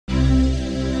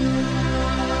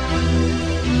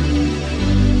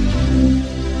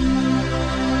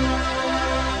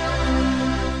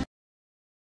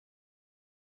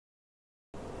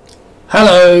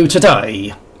Hello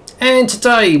today, and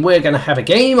today we're going to have a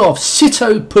game of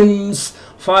Sito Pons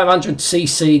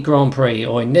 500cc Grand Prix,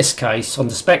 or in this case on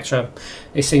the Spectrum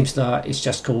it seems that it's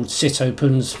just called Sito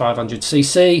Pons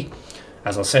 500cc,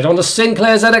 as I said, on the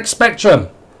Sinclair ZX Spectrum.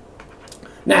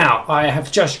 Now I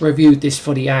have just reviewed this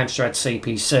for the Amstrad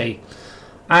CPC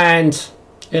and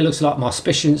it looks like my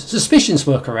suspicions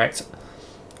were correct,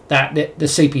 that the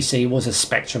CPC was a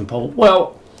Spectrum port.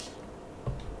 Well,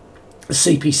 the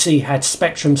CPC had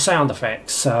Spectrum sound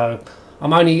effects, so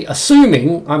I'm only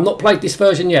assuming, I've not played this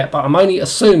version yet, but I'm only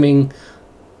assuming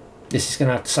this is going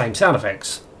to have the same sound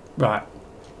effects. Right,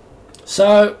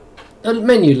 so the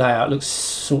menu layout looks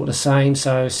sort of the same,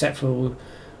 so except for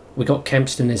we got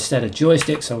Kempston instead of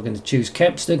joystick, so we're going to choose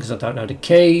Kempston because I don't know the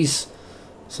keys.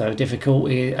 So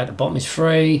difficulty at the bottom is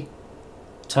 3,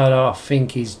 total I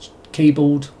think is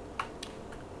keyboard,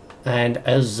 and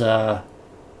as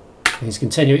please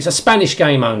continue. It's a Spanish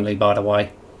game only, by the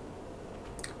way.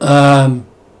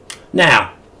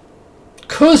 Now,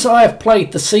 because I have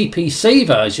played the CPC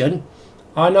version,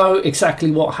 I know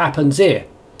exactly what happens here.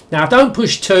 Now, don't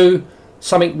push 2,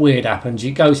 something weird happens.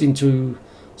 It goes into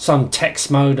some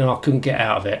text mode and I couldn't get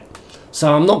out of it.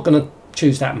 So I'm not going to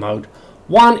choose that mode.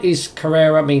 1 is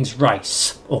Carrera, means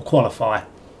race or qualify.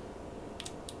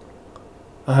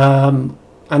 And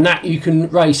that you can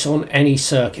race on any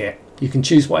circuit. You can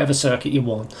choose whatever circuit you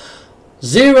want.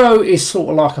 0 is sort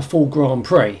of like a full Grand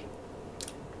Prix.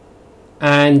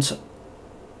 And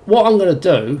what I'm going to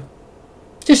do,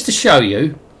 just to show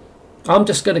you, I'm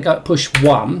just going to go push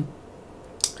 1.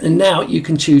 And now you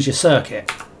can choose your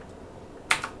circuit.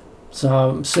 So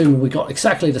I'm assuming we got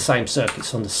exactly the same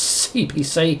circuits on the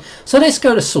CPC. So let's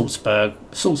go to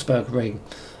Salzburg Ring.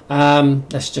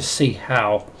 Let's just see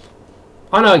how.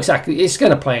 I know exactly, it's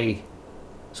going to play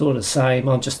sort of the same,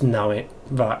 I'll just know it.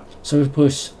 Right, so we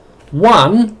push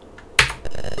 1.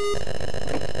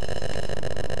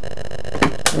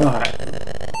 Right.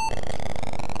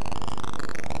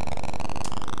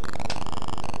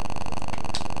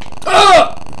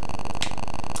 Oh!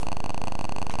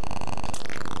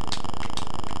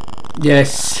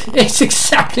 Yes, it's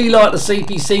exactly like the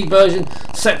CPC version,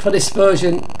 except for this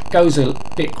version goes a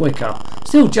bit quicker.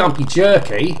 Still jumpy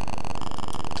jerky.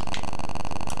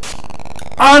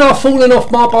 And I've fallen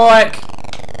off my bike.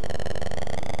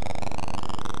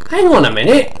 Hang on a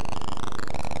minute.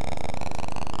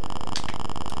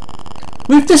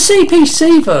 With the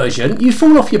CPC version, you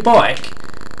fall off your bike.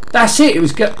 That's it. It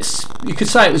was, you could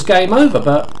say it was game over,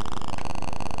 but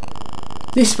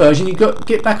this version you got to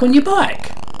get back on your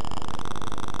bike.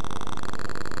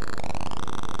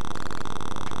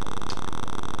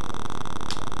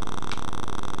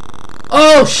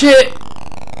 Oh shit!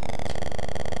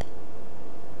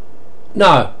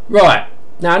 No, right.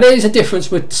 Now there's a difference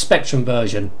with the Spectrum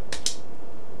version.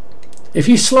 If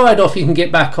you slide off, you can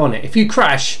get back on it. If you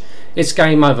crash, it's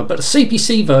game over. But the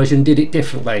CPC version did it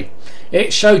differently.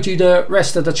 It showed you the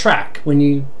rest of the track when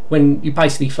you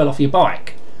basically fell off your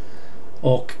bike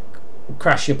or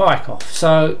crash your bike off.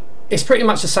 So it's pretty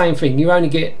much the same thing. You only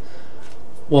get,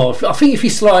 well, I think if you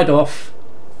slide off,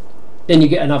 then you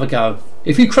get another go.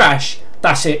 If you crash,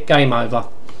 that's it, game over.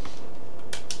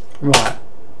 Right.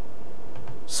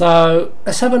 So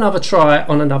let's have another try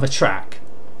on another track.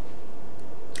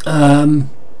 So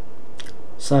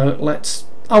let's.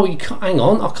 Oh, you can't, hang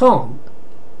on, I can't.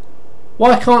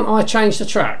 Why can't I change the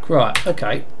track? Right.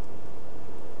 Okay.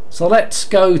 So let's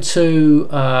go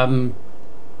to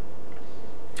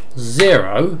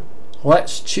 0.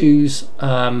 Let's choose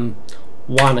 1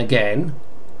 again.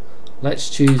 Let's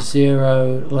choose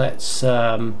 0. Let's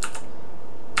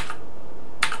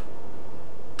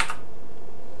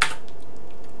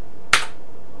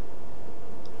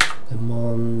Le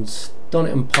Mans,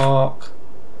 Donington Park.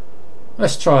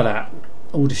 Let's try that.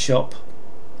 Aldershot.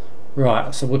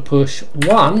 Right, so we push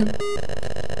 1.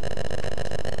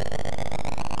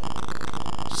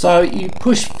 So you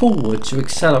push forward to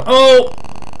accelerate. Oh!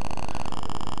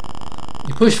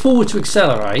 You push forward to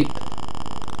accelerate.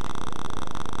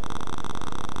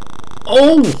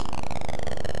 Oh!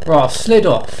 Right, I've slid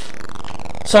off.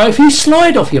 So if you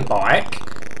slide off your bike,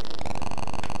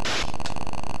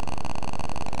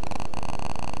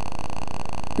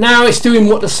 now it's doing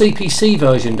what the CPC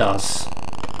version does.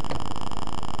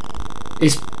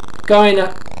 It's going,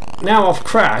 now I've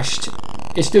crashed,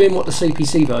 it's doing what the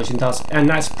CPC version does, and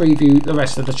that's preview the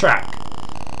rest of the track.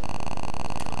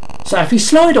 So if you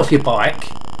slide off your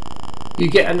bike, you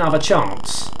get another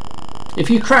chance. If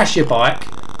you crash your bike,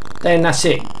 then that's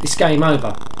it, it's game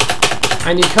over.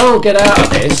 And you can't get out of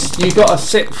this, you've got to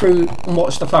sit through and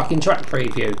watch the fucking track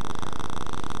preview.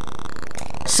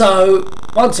 So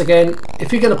once again,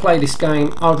 if you're going to play this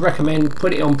game, I would recommend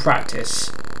put it on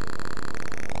practice.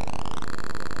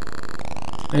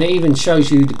 And it even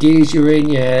shows you the gears you're in.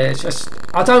 Yeah, it's just,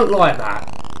 I don't like that.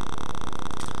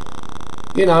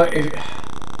 You know,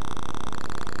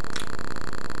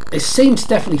 it seems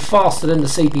definitely faster than the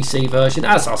CPC version.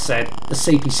 As I said, the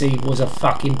CPC was a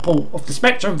fucking port of the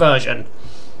Spectrum version.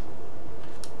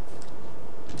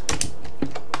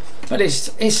 But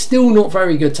it's still not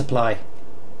very good to play.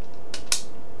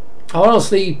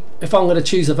 Honestly, if I'm going to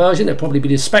choose a version, it'll probably be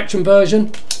the Spectrum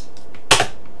version.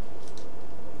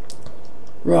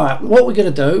 Right, what we're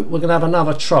going to do, we're going to have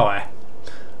another try.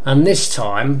 And this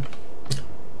time,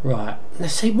 right,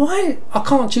 let's see, why I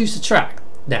can't choose the track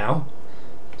now.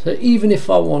 So even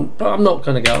if I want, but I'm not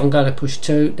going to go, I'm going to push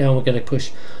 2, now we're going to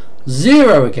push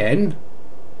 0 again.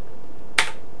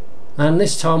 And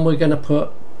this time we're going to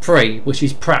put pre, which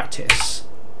is practice.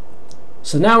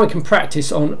 So now we can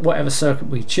practice on whatever circuit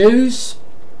we choose.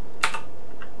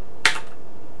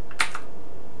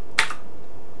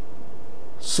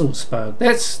 Salzburg.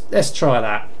 Let's try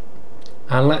that,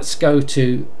 and let's go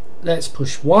to, let's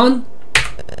push 1.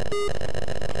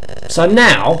 So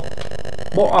now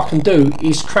what I can do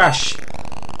is crash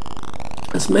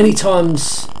as many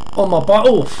times on my bike.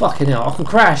 Oh fucking hell, I can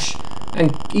crash,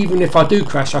 and even if I do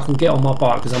crash I can get on my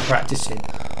bike because I'm practicing.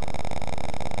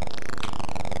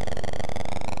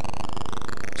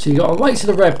 So you got to wait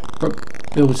till the rev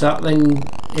builds up, then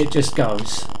it just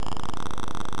goes.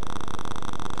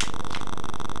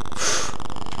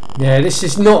 Yeah, this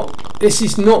is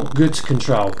not good to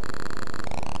control.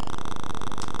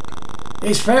 It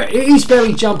is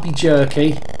very jumpy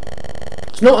jerky.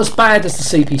 It's not as bad as the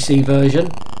CPC version,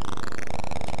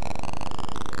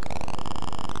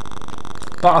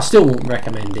 but I still wouldn't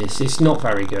recommend this. It's not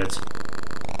very good.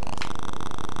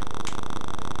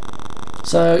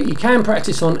 So you can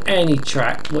practice on any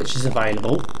track which is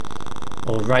available,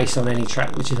 or race on any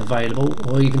track which is available,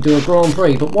 or even do a Grand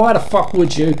Prix. But why the fuck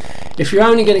would you, if you're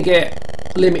only going to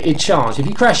get limited chance? If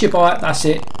you crash your bike, that's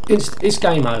it. It's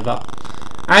game over.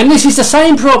 And this is the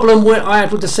same problem I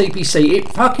had with the CPC. It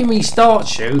fucking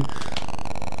restarts you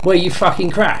where you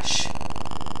fucking crash.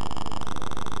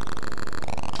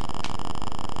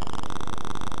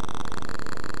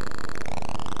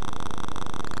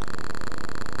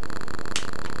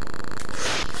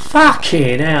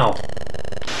 Fucking hell.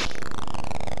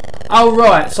 Oh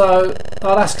right, so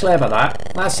that's clever,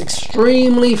 that's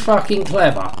extremely fucking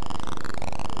clever.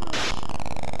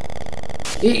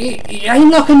 It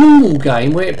ain't like a normal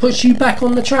game where it puts you back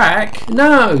on the track.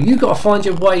 No, you got to find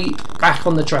your way back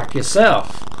on the track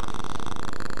yourself.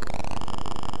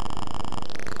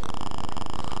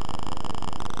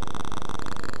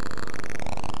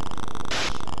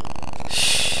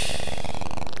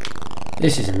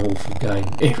 This is an awful game.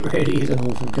 It really is an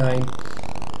awful game.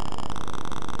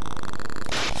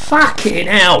 Fucking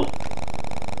hell!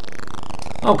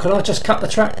 Oh, can I just cut the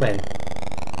track then?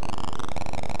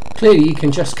 Clearly you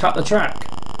can just cut the track.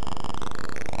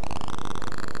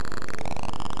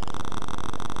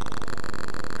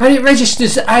 And it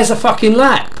registers as a fucking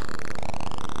lap.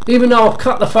 Even though I've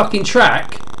cut the fucking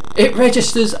track, it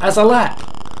registers as a lap.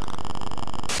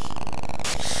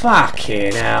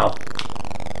 Fucking hell.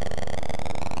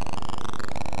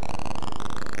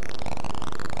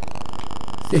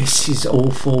 This is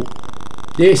awful.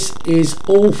 This is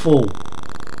awful.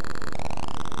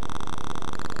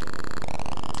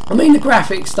 I mean, the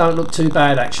graphics don't look too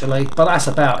bad actually, but that's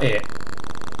about it.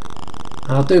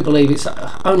 And I do believe it's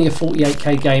only a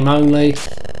 48k game only.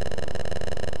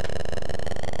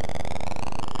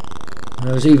 And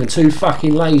I was even too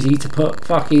fucking lazy to put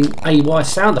fucking AY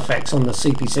sound effects on the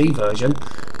CPC version.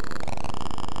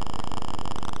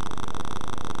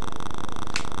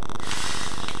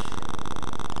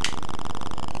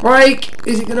 Brake!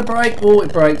 Is it going to brake? Oh,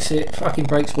 it brakes. It fucking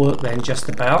brakes work then, just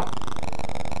about.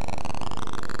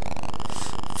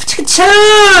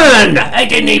 Turn! I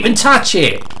didn't even touch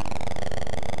it.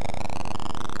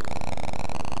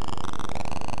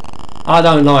 I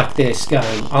don't like this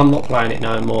game. I'm not playing it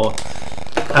no more.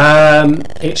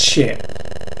 It's shit.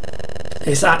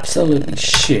 It's absolutely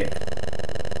shit.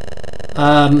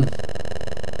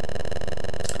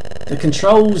 The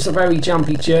controls are very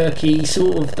jumpy jerky,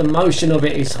 sort of the motion of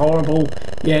it is horrible.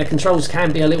 Yeah, controls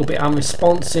can be a little bit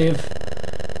unresponsive.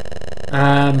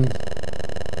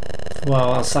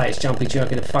 Well, I'll say it's jumpy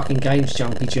jerky, the fucking game's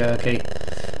jumpy jerky.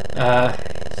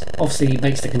 Obviously it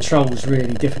makes the controls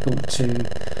really difficult to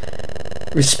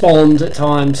respond at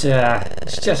times.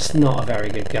 It's just not a very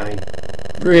good game.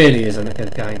 Really isn't a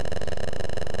good game.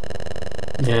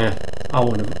 Yeah, I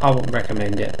wouldn't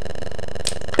recommend it.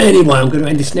 Anyway, I'm going to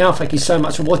end this now. Thank you so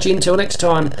much for watching. Until next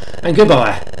time, and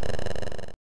goodbye.